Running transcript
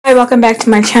Hi, welcome back to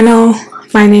my channel.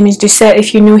 My name is Ducette.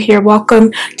 If you're new here,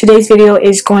 welcome. Today's video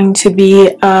is going to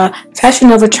be a Fashion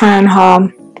Nova try-on haul,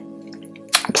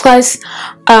 plus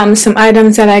some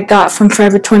items that I got from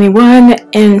Forever 21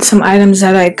 and some items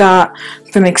that I got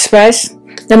from Express.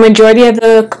 The majority of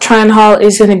the try-on haul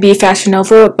is going to be Fashion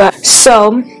Nova, but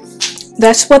so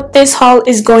that's what this haul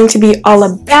is going to be all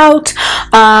about.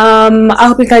 I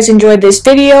hope you guys enjoyed this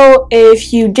video.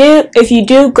 If you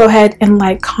do, go ahead and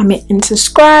like, comment, and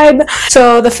subscribe.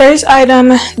 So the first item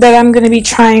that I'm going to be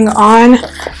trying on,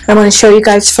 I want to show you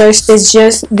guys first, is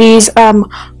just these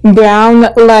brown,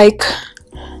 like,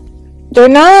 they're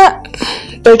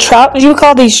trousers. You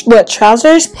call these what,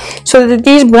 trousers? So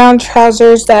these brown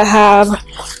trousers that have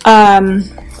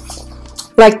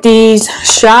like these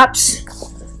straps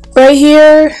right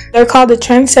here. They're called the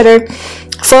Trendsetter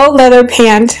faux leather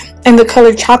pant in the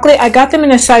color chocolate. I got them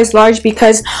in a size large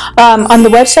because on the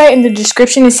website in the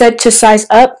description it said to size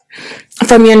up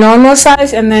from your normal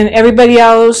size, and then everybody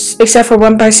else except for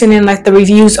one person in like the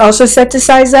reviews also said to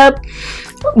size up.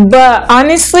 But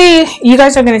honestly, you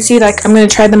guys are gonna see, like, I'm gonna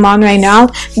try them on right now.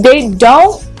 They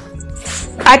don't,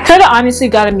 I could have honestly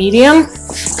got a medium,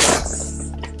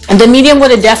 and the medium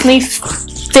would have definitely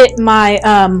fit my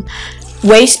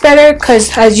waist better,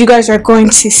 because as you guys are going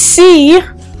to see,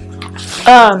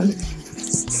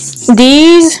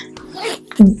 these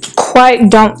quite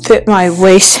don't fit my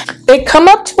waist. They come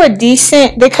up to a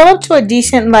decent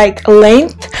like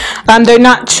length. They're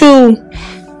not too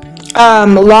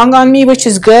long on me, which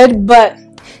is good, but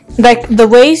like the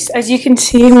waist, as you can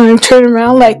see when I'm turning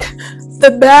around, like the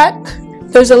back,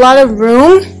 there's a lot of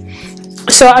room.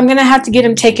 So I'm gonna have to get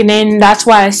them taken in. That's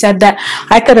why I said that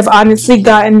I could have honestly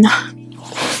gotten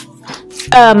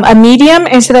a medium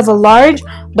instead of a large,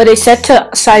 but it said to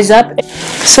size up.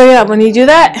 So yeah, when you do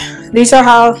that, these are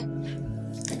how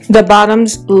the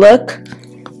bottoms look.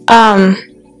 I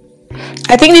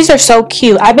think these are so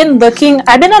cute. I've been on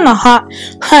the hot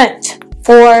hunt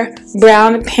for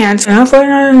brown pants. What?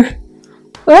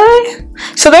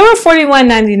 So they were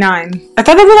 $41.99. I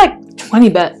thought they were like 20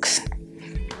 bucks.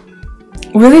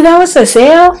 Really, that was a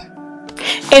sale?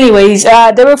 Anyways,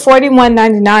 they were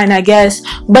 $41.99, I guess,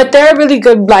 but they're really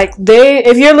good. Like,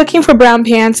 if you're looking for brown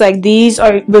pants, like, these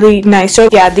are really nice. So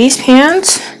yeah, these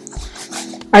pants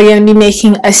are gonna be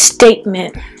making a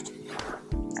statement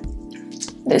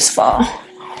this fall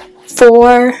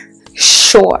for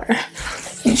sure.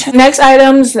 Next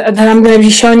items that I'm going to be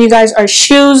showing you guys are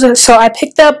shoes. So I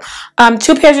picked up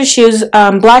two pairs of shoes,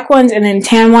 black ones and then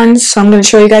tan ones. So I'm going to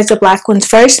show you guys the black ones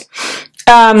first.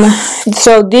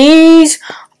 So these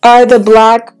are the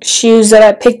black shoes that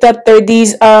I picked up. They're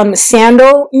these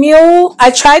sandal mule.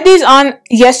 I tried these on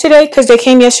yesterday because they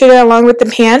came yesterday along with the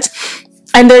pants,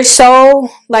 and they're so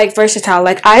like versatile.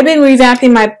 Like, I've been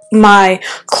revamping my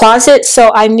closet, so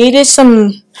I needed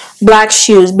some black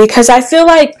shoes because I feel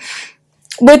like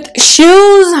with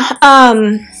shoes,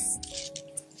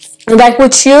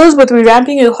 with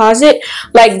revamping your closet,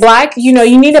 like black, you know,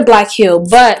 you need a black heel,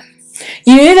 but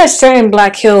you need a certain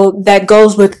black heel that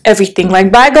goes with everything.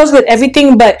 Like, black goes with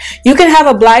everything, but you can have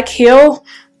a black heel,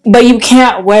 but you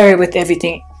can't wear it with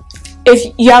everything.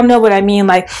 If y'all know what I mean.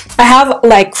 Like, I have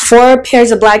like 4 pairs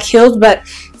of black heels, but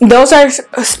those are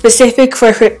specific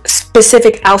for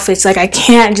specific outfits. Like, I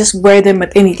can't just wear them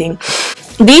with anything.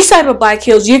 These type of black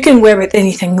heels you can wear with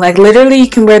anything. Like, literally, you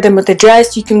can wear them with a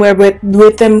dress. You can wear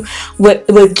with them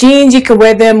with jeans. You can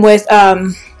wear them with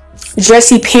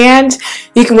dressy pants.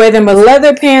 You can wear them with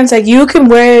leather pants. Like, you can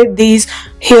wear these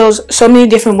heels so many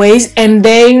different ways. And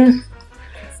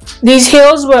these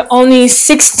heels were only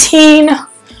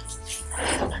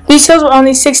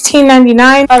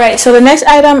 $16.99. Alright, so the next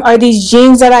item are these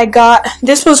jeans that I got.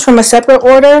 This was from a separate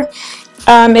order.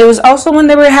 It was also when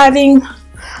they were having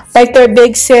like their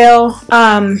big sale.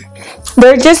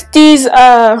 They're just these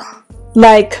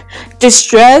like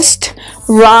distressed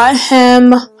raw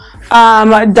hem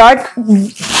dark,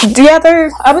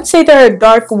 I would say they're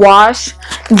dark wash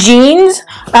jeans.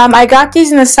 I got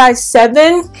these in a size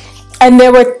 7 and they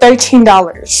were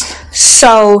 $13.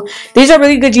 So these are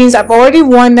really good jeans. I've already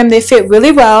worn them. They fit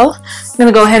really well. I'm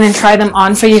gonna go ahead and try them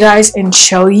on for you guys and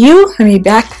show you. Let me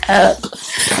back up.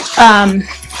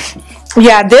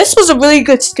 Yeah, this was a really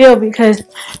good steal because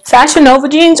Fashion Nova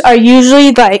jeans are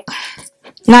usually like,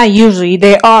 not usually,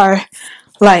 they are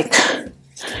like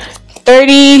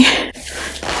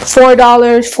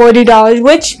 $34, $40,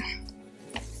 which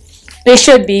they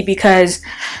should be because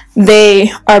they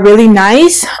are really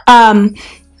nice.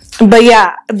 But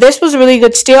yeah, this was a really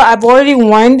good steal. I've already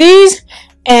worn these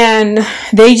and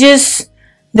they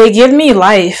give me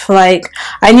life. Like,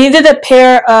 I needed a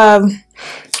pair of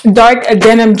dark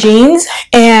denim jeans,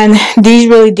 and these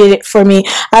really did it for me.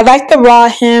 I like the raw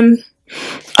hem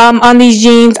on these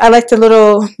jeans. I like the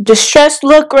little distressed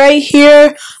look right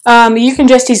here. You can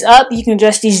dress these up, you can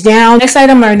dress these down. Next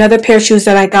item are another pair of shoes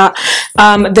that I got.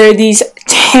 They're these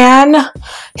tan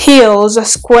heels,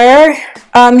 square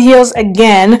heels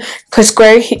again, because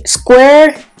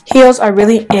square heels are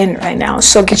really in right now,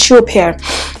 so get you a pair.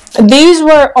 These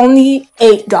were only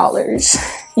 $8.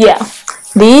 Yeah,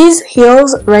 these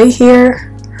heels right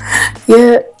here,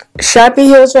 yeah, strappy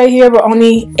heels right here were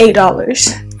only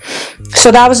 $8.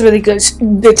 So that was really good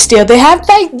steal. They have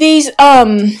like these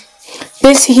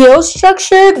this heel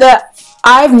structure that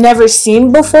I've never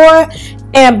seen before,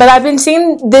 but I've been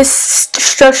seeing this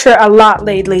structure a lot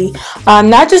lately.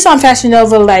 Not just on Fashion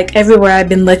Nova, like everywhere I've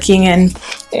been looking, and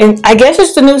I guess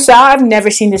it's the new style. I've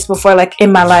never seen this before, like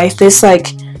in my life. This like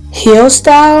heel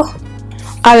style.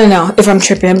 I don't know if I'm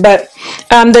tripping, but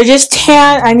they're just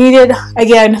tan. I needed,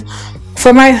 again,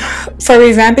 for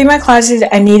revamping my closet,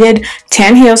 I needed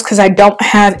tan heels because I don't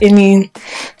have any.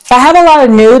 I have a lot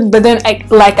of nude, but then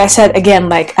like I said again,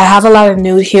 like I have a lot of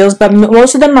nude heels, but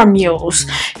most of them are mules,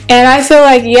 and I feel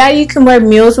like, yeah, you can wear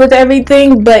mules with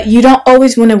everything, but you don't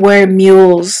always want to wear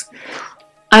mules,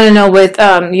 I don't know, with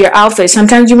your outfit.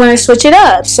 Sometimes you want to switch it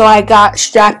up. So I got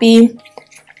strappy,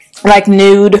 like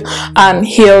nude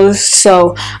heels,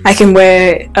 so I can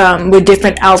wear with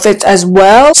different outfits as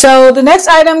well. So the next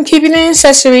item, keeping in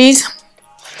accessories,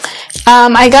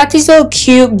 I got these little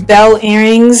cute bell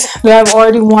earrings that I've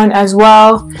already worn as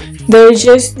well. They're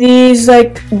just these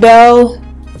like bell,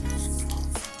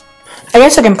 I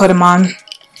guess I can put them on.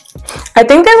 I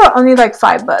think they were only like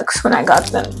 $5 when I got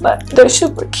them, but they're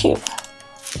super cute.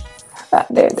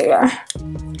 There they are.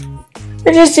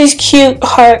 They're just these cute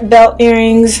heart bell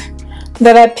earrings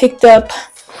that I picked up.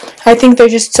 I think they're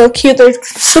just so cute. They're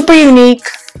super unique.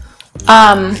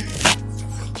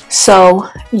 So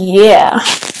yeah,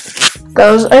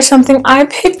 those are something I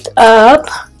picked up.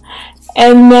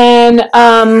 And then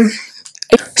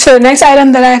so the next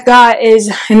item that I got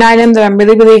is an item that I'm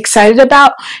really excited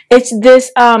about. It's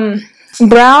this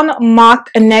brown mock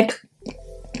neck,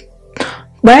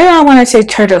 why do I want to say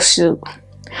turtle suit?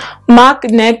 Mock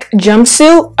neck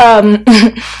jumpsuit.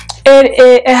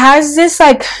 It has this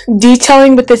like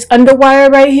detailing with this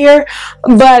underwire right here,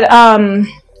 but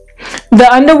the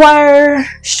underwire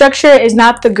structure is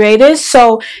not the greatest.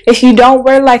 So if you don't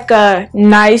wear like a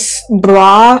nice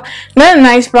bra, not a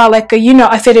nice bra, like a, you know,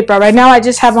 a fitted bra. Right now I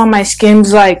just have on my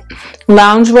Skims like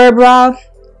loungewear bra,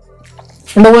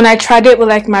 but when I tried it with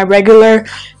like my regular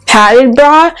padded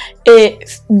bra,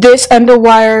 this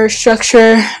underwire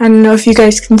structure, I don't know if you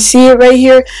guys can see it right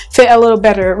here, fit a little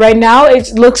better. Right now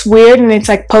it looks weird and it's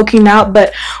like poking out,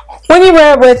 but when you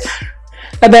wear it with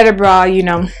a better bra, you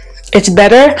know, it's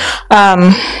better.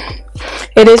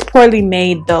 It is poorly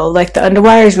made though, like the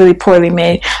underwire is really poorly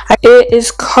made. It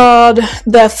is called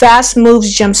the Fast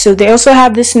Moves jumpsuit. They also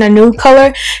have this in a nude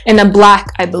color and a black,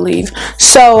 I believe.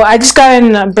 So I just got it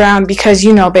in a brown because,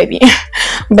 you know, baby,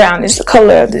 brown is the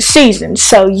color of the season.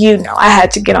 So, you know, I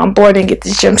had to get on board and get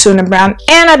this jumpsuit in brown.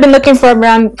 And I've been looking for a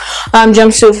brown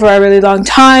jumpsuit for a really long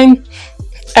time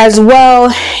as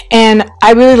well, and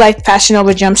I really like Fashion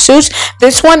Nova jumpsuits.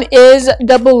 This one is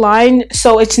double lined,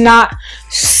 so it's not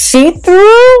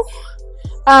see-through.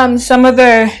 Some of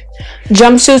their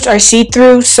jumpsuits are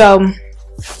see-through, so,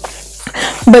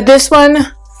 but this one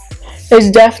is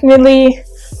definitely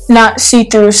not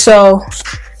see-through. So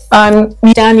down,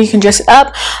 you can dress it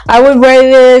up. I would wear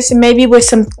this maybe with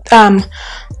some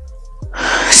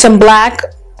black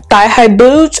thigh-high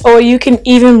boots, or you can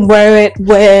even wear it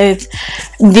with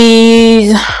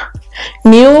these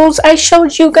mules I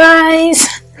showed you guys.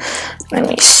 Let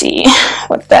me see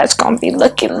what that's gonna be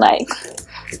looking like.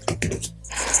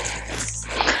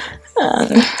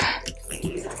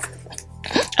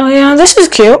 Oh yeah, this is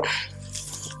cute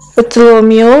with the little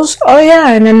mules. Oh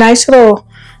yeah, and a nice little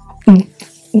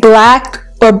black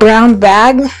or brown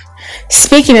bag.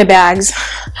 Speaking of bags,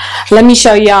 let me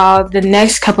show y'all the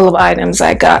next couple of items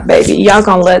I got, baby. Y'all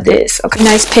gonna love this. Okay,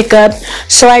 nice pickup.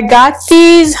 So I got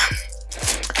these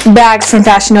bags from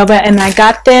Fashion Nova, and I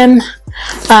got them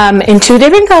in 2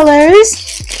 different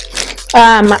colors.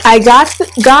 I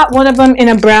got one of them in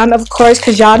a brown, of course,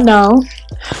 because y'all know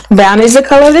brown is the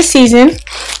color of the season.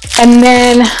 And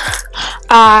then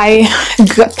I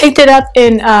picked it up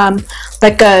in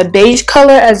like a beige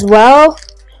color as well,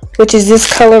 which is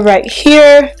this color right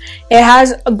here. It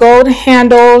has gold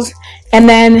handles, and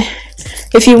then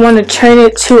if you want to turn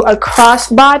it to a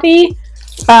crossbody,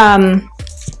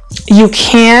 you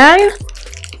can,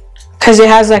 because it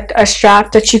has like a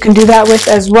strap that you can do that with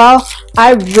as well.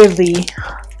 I really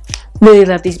Really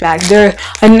love these bags. They're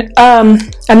a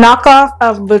knockoff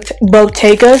of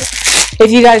Bottega's.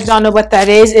 If you guys don't know what that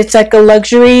is, it's like a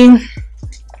luxury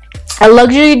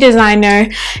designer,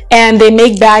 and they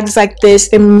make bags like this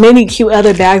and many cute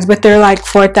other bags, but they're like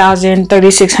 $4,000,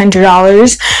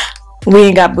 $3,600. We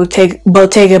ain't got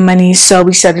Bottega money, so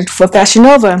we settled for Fashion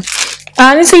Nova.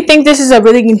 I honestly think this is a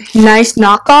really nice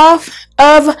knockoff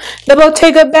of the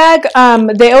Bottega bag.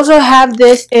 They also have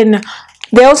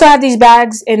these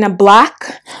bags in a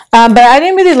black, but I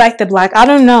didn't really like the black. I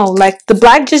don't know, like the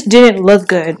black just didn't look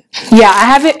good. Yeah,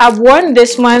 I've worn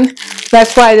this one.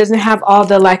 That's why it doesn't have all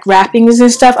the like wrappings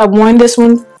and stuff. I've worn this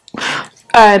one,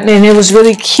 and it was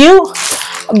really cute.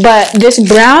 But this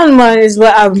brown one is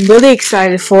what I'm really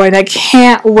excited for, and I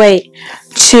can't wait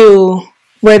to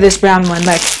wear this brown one.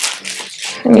 Like,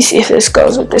 let me see if this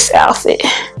goes with this outfit.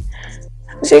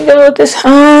 Does it go with this?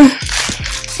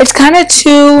 It's kind of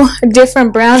two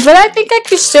different browns, but I think I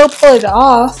can still pull it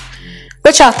off.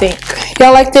 What y'all think?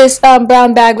 Y'all like this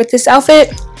brown bag with this outfit?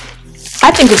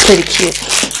 I think it's pretty cute.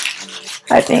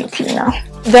 I think, you know,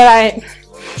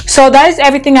 so that is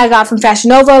everything I got from Fashion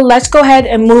Nova. Let's go ahead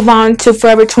and move on to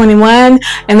Forever 21,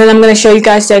 and then I'm going to show you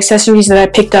guys the accessories that I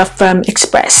picked up from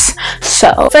Express.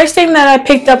 So first thing that I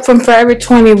picked up from Forever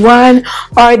 21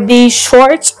 are these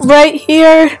shorts right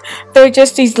here. They're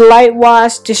just these light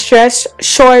wash distressed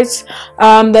shorts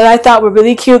that I thought were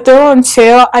really cute. They're on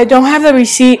sale. I don't have the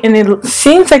receipt, and it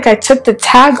seems like I took the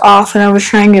tag off when I was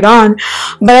trying it on,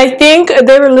 but I think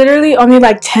they were literally only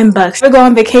like 10 bucks. I go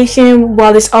on vacation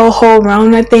while this whole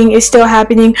Rona thing is still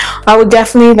happening. I would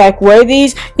definitely like wear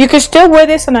these. You could still wear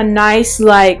this on a nice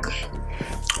like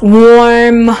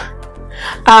warm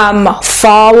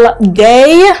fall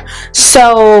day.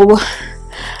 So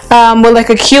with like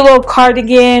a cute little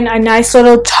cardigan, a nice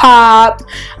little top,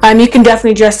 you can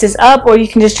definitely dress this up, or you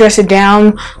can just dress it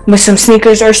down with some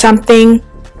sneakers or something.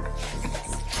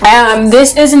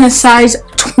 This is in a size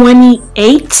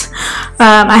 28.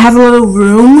 I have a little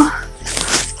room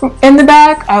in the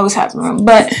back. I always have room,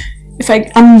 but if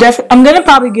I'm gonna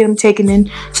probably get them taken in,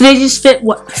 so they just fit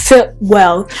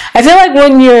well. I feel like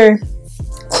when your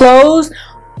clothes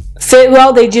fit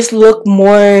well, they just look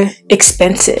more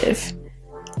expensive.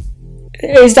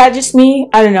 Is that just me?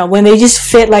 I don't know. When they just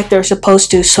fit like they're supposed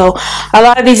to. So a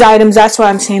lot of these items, that's why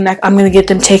I'm saying like I'm gonna get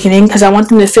them taken in, because I want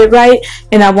them to fit right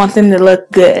and I want them to look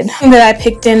good. That I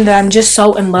picked in that I'm just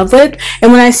so in love with.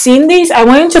 And when I seen these, I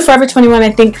went into Forever 21,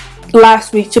 I think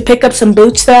last week, to pick up some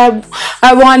boots that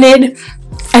I wanted,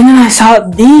 and then I saw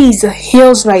these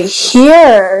heels right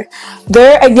here.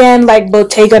 They're again like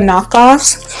Bottega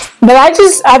knockoffs, but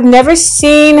I've never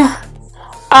seen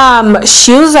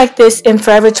shoes like this in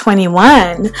Forever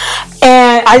 21,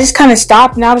 and I just kind of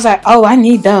stopped and I was like, oh, I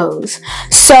need those.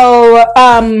 So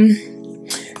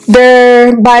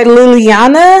they're by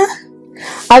Liliana.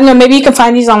 I don't know, maybe you can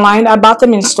find these online. I bought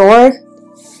them in store,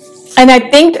 and I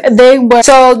think they were,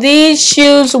 so these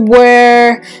shoes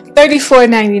were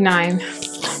 $34.99.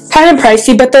 Kind of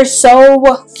pricey, but they're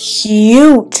so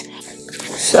cute.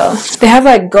 So they have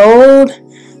like gold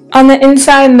on the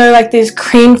inside, and they're like this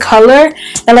cream color,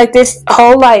 and like this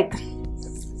whole like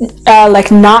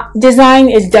knot design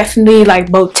is definitely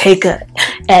like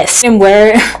Bottega-esque. And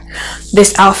wear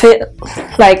this outfit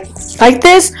like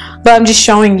this, but I'm just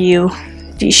showing you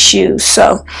these shoes.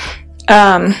 So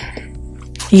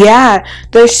yeah,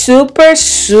 they're super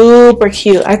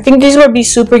cute. I think these would be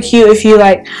super cute if you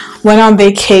like went on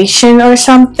vacation or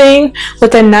something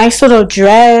with a nice little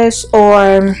dress,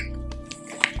 or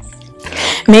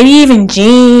maybe even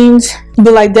jeans.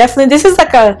 But like definitely this is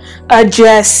like a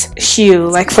dress shoe,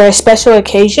 like for a special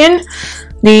occasion.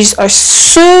 These are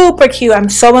super cute. I'm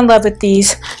so in love with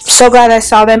these. So glad I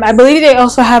saw them. I believe they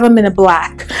also have them in a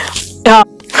black.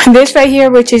 This right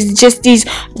here, which is just these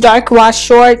dark wash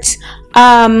shorts,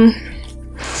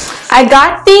 I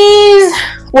got these,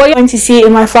 what you're going to see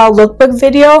in my fall lookbook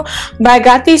video, but I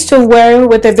got these to wear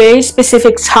with a very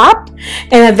specific top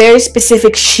and a very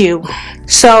specific shoe.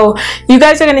 So you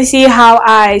guys are going to see how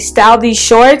I style these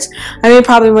shorts. And you're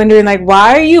probably wondering like,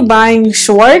 why are you buying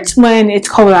shorts when it's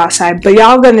cold outside? But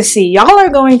y'all are going to see what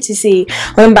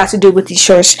I'm about to do with these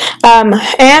shorts.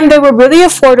 And they were really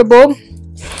affordable.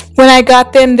 When I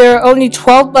got them, they were only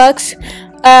 12 bucks.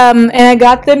 And I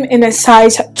got them in a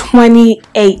size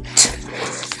 28.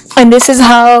 And this is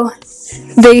how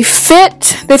they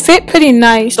fit. They fit pretty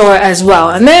nice as well.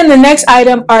 And then the next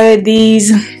item are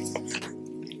these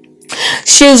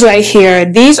shoes right here.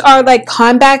 These are like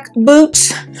combat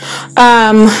boots,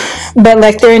 but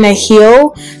like they're in a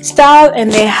heel style,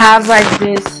 and they have like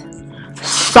this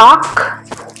sock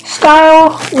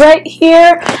style right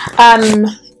here.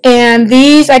 And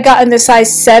these I got in the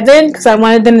size 7 because I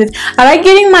wanted them to. I like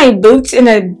getting my boots in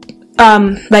a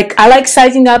like I like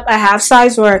sizing up a half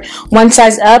size or one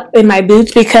size up in my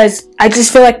boots because I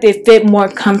just feel like they fit more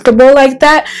comfortable like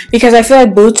that, because I feel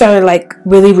like boots are like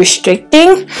really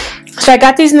restricting. So I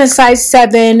got these in the size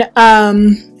 7.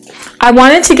 I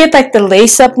wanted to get like the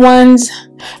lace up ones,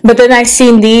 but then I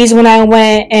seen these when I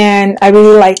went and I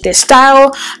really like this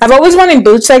style. I've always wanted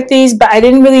boots like these, but I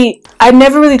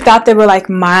never really thought they were like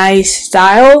my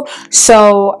style,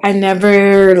 so I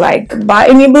never like bought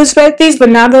any boots like these. But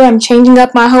now that I'm changing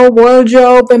up my whole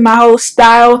wardrobe and my whole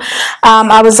style,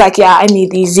 I was like, yeah, I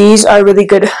need these. These are really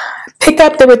good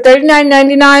pickup. They were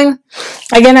 $39.99.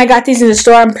 Again, I got these in the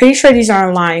store. I'm pretty sure these are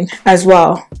online as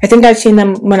well. I think I've seen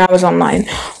them when I was online.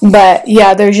 But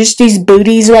yeah, they're just these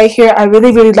booties right here. I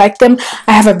really, really like them.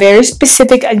 I have a very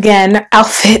specific, again,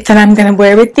 outfit that I'm going to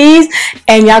wear with these.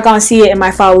 And y'all going to see it in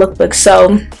my fall lookbook.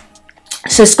 So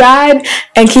subscribe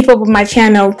and keep up with my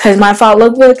channel, because my fall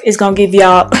lookbook is going to give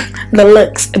y'all the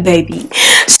looks, baby.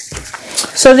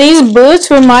 So these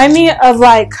boots remind me of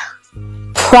like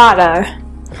Prada.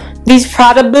 These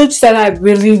Prada boots that I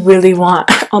really, really want.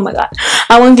 Oh my god.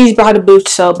 I want these Prada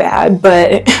boots so bad,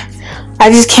 but I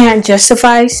just can't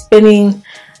justify spending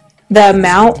the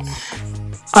amount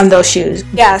on those shoes.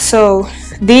 Yeah, so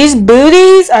these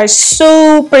booties are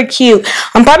super cute.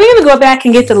 I'm probably going to go back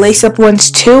and get the lace-up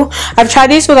ones too. I've tried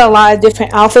these with a lot of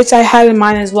different outfits I had in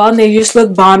mind as well, and they just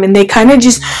look bomb, and they kind of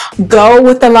just go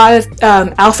with a lot of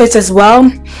outfits as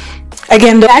well.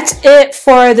 Again, that's it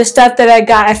for the stuff that I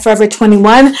got at Forever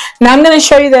 21. Now I'm going to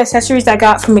show you the accessories I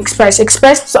got from Express.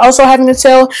 Express is also having a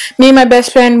sale. Me and my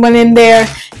best friend went in there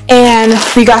and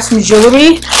we got some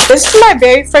jewelry. This is my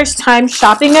very first time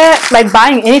shopping like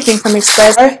buying anything from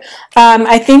Express.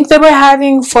 I think they were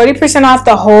having 40% off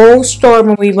the whole store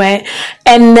when we went.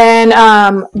 And then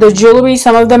the jewelry,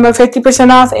 some of them are 50%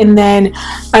 off. And then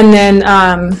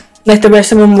like the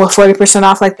rest of them were 40%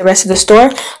 off like the rest of the store.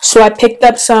 So I picked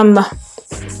up some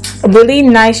really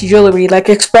nice jewelry. Like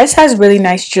Express has really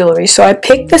nice jewelry. So I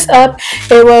picked this up.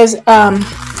 It was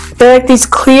they're like these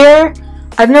clear,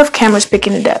 I don't know if camera's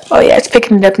picking it up. Oh yeah, it's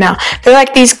picking it up now. They're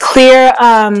like these clear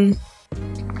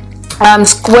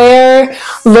square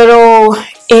little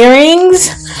earrings,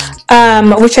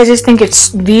 which I just think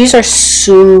these are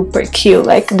super cute.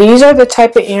 Like these are the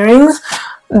type of earrings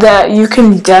that you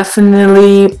can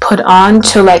definitely put on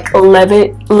to like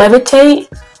elevate,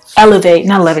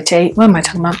 not levitate. What am I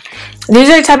talking about? These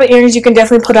are the type of earrings you can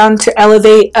definitely put on to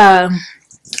elevate a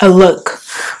look.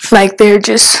 Like they're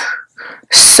just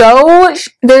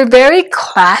they're very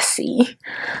classy,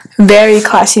 very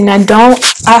classy. And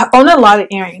I own a lot of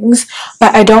earrings,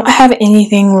 but I don't have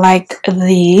anything like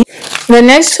these. The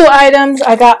next two items,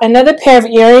 I got another pair of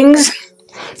earrings.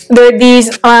 They're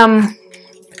these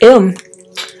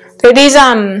they're these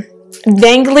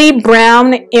dangly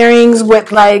brown earrings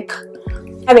with like, I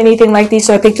don't have anything like these,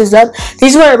 so I picked this up.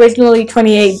 These were originally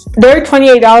 $28. They're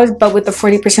 $28, but with the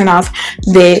 40% off,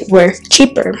 they were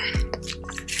cheaper.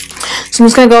 So I'm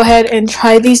just gonna go ahead and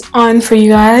try these on for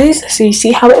you guys so you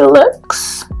see how it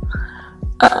looks.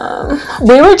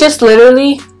 We were just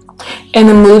literally in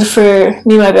the mood for,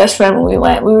 me and my best friend when we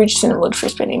went, we were just in the mood for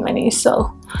spending money,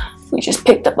 so we just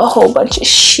picked up a whole bunch of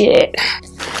shit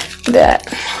that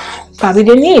probably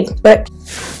didn't need. But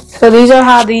so these are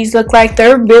how these look like.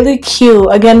 They're really cute.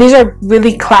 Again, these are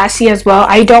really classy as well.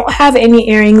 I don't have any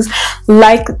earrings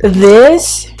like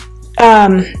this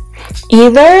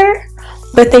either,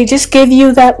 but they just give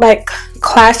you that like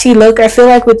classy look. I feel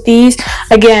like with these,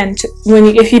 again,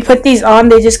 if you put these on,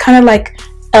 they just kind of like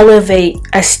elevate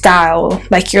a style,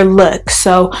 like your look.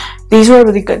 So these were a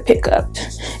really good pickup.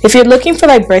 If you're looking for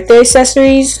like birthday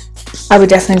accessories, I would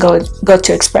definitely go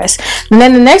to Express. And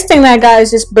then the next thing that I got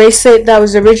is this bracelet that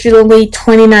was originally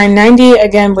 $29.90.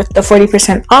 Again, with the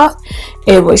 40% off,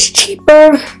 it was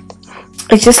cheaper.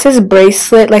 It's just this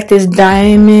bracelet, like this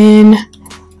diamond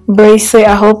bracelet.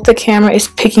 I hope the camera is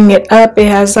picking it up. It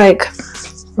has like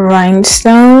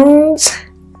rhinestones.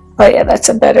 Oh yeah, that's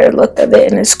a better look of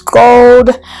it, and it's gold.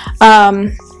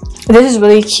 This is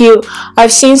really cute.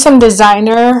 I've seen some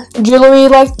designer jewelry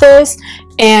like this,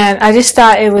 and I just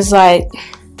thought it was like,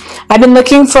 I've been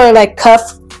looking for like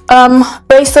cuff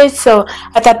bracelets, so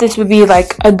I thought this would be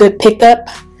like a good pickup,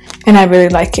 and I really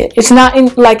like it. It's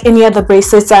not like any other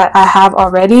bracelets that I have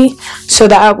already, so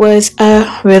that was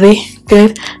a really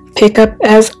good pickup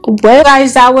as well.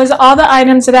 Guys, that was all the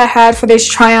items that I had for this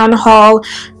try on haul.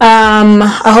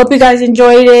 I hope you guys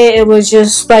enjoyed it. It was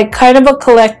just like kind of a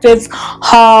collective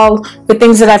haul with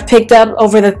things that I've picked up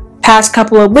over the past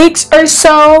couple of weeks or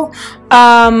so.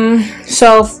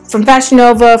 So from Fashion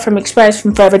Nova, from Express,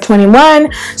 from Forever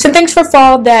 21, some things for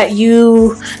fall that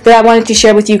I wanted to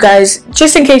share with you guys,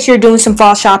 just in case you're doing some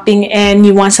fall shopping and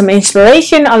you want some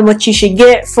inspiration on what you should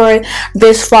get for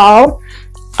this fall.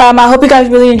 I hope you guys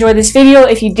really enjoyed this video.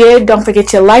 If you did, don't forget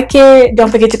to like it. Don't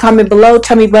forget to comment below.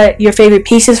 Tell me what your favorite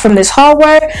pieces from this haul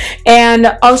were.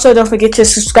 And also don't forget to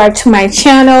subscribe to my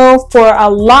channel for a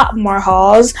lot more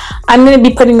hauls. I'm going to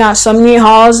be putting out so many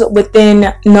hauls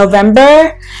within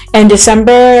November and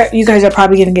December. You guys are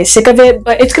probably going to get sick of it,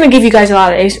 but it's going to give you guys a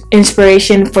lot of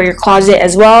inspiration for your closet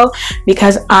as well,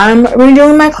 because I'm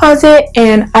redoing my closet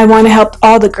and I want to help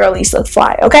all the girlies look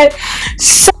fly, okay?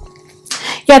 So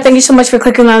yeah, thank you so much for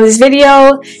clicking on this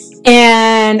video,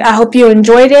 and I hope you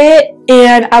enjoyed it,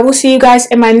 and I will see you guys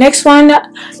in my next one.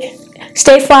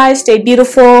 Stay fly, stay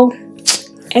beautiful,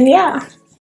 and yeah.